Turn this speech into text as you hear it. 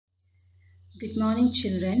Good morning,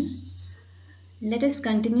 children. Let us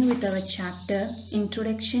continue with our chapter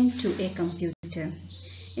Introduction to a Computer.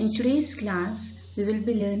 In today's class, we will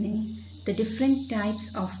be learning the different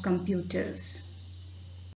types of computers.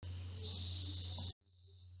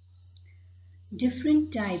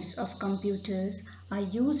 Different types of computers are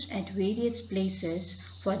used at various places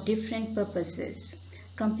for different purposes.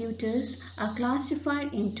 Computers are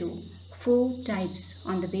classified into 4 types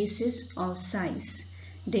on the basis of size.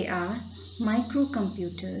 They are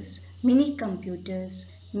microcomputers, mini-computers,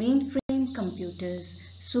 mainframe computers,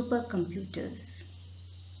 supercomputers.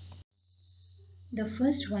 The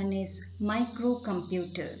first one is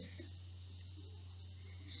microcomputers.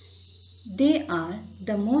 They are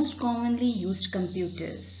the most commonly used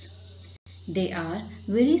computers. They are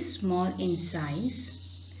very small in size.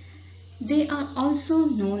 They are also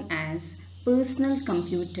known as personal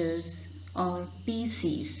computers or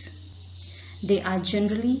PCs. They are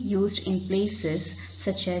generally used in places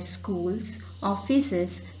such as schools,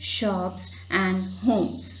 offices, shops, and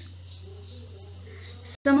homes.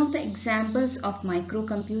 Some of the examples of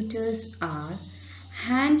microcomputers are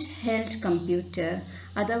handheld computer,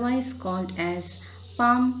 otherwise called as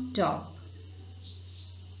palm top,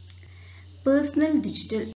 personal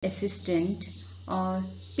digital assistant or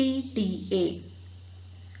PDA,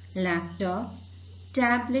 laptop,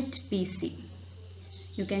 tablet PC.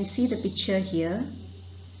 You can see the picture here.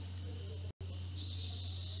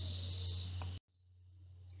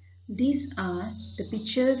 These are the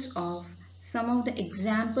pictures of some of the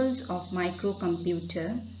examples of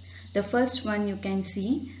microcomputer. The first one you can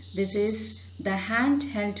see, this is the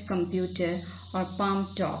handheld computer or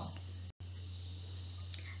palm top.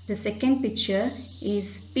 The second picture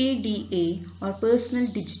is PDA or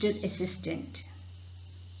personal digital assistant.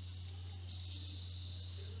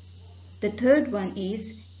 The third one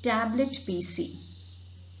is tablet PC.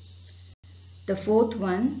 The fourth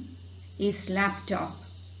one is laptop.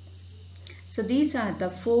 So these are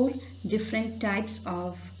the 4 different types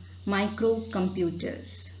of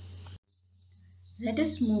microcomputers. Let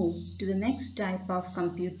us move to the next type of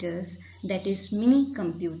computers, that is mini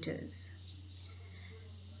computers.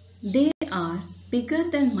 They are bigger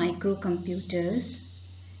than microcomputers.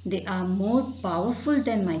 They are more powerful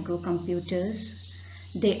than microcomputers.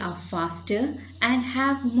 They are faster and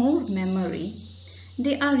have more memory.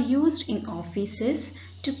 They are used in offices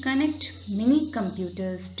to connect many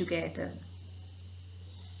computers together.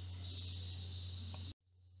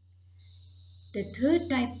 The third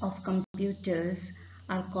type of computers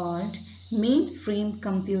are called mainframe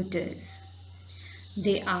computers.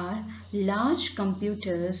 They are large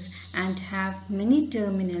computers and have many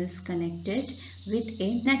terminals connected with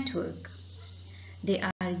a network. They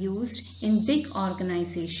are used in big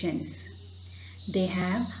organizations. They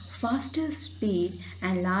have faster speed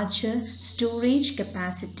and larger storage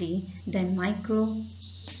capacity than micro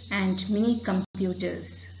and mini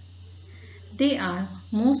computers. They are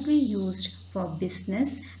mostly used for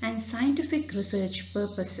business and scientific research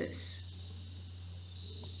purposes.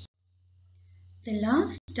 The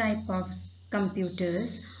last type of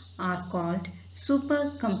computers are called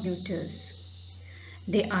supercomputers.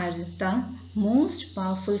 They are the most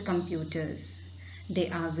powerful computers. They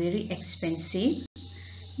are very expensive.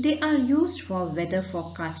 They are used for weather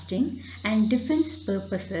forecasting and defense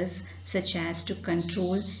purposes such as to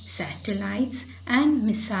control satellites and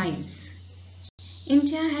missiles.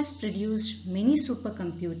 India has produced many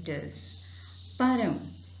supercomputers. Param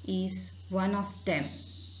is one of them.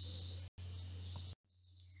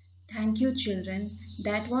 Thank you, children.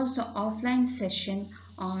 That was the offline session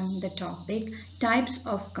on the topic types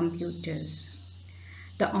of computers.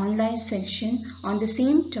 The online session on the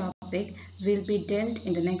same topic will be dealt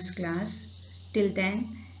in the next class. Till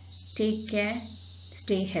then, take care,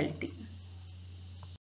 stay healthy.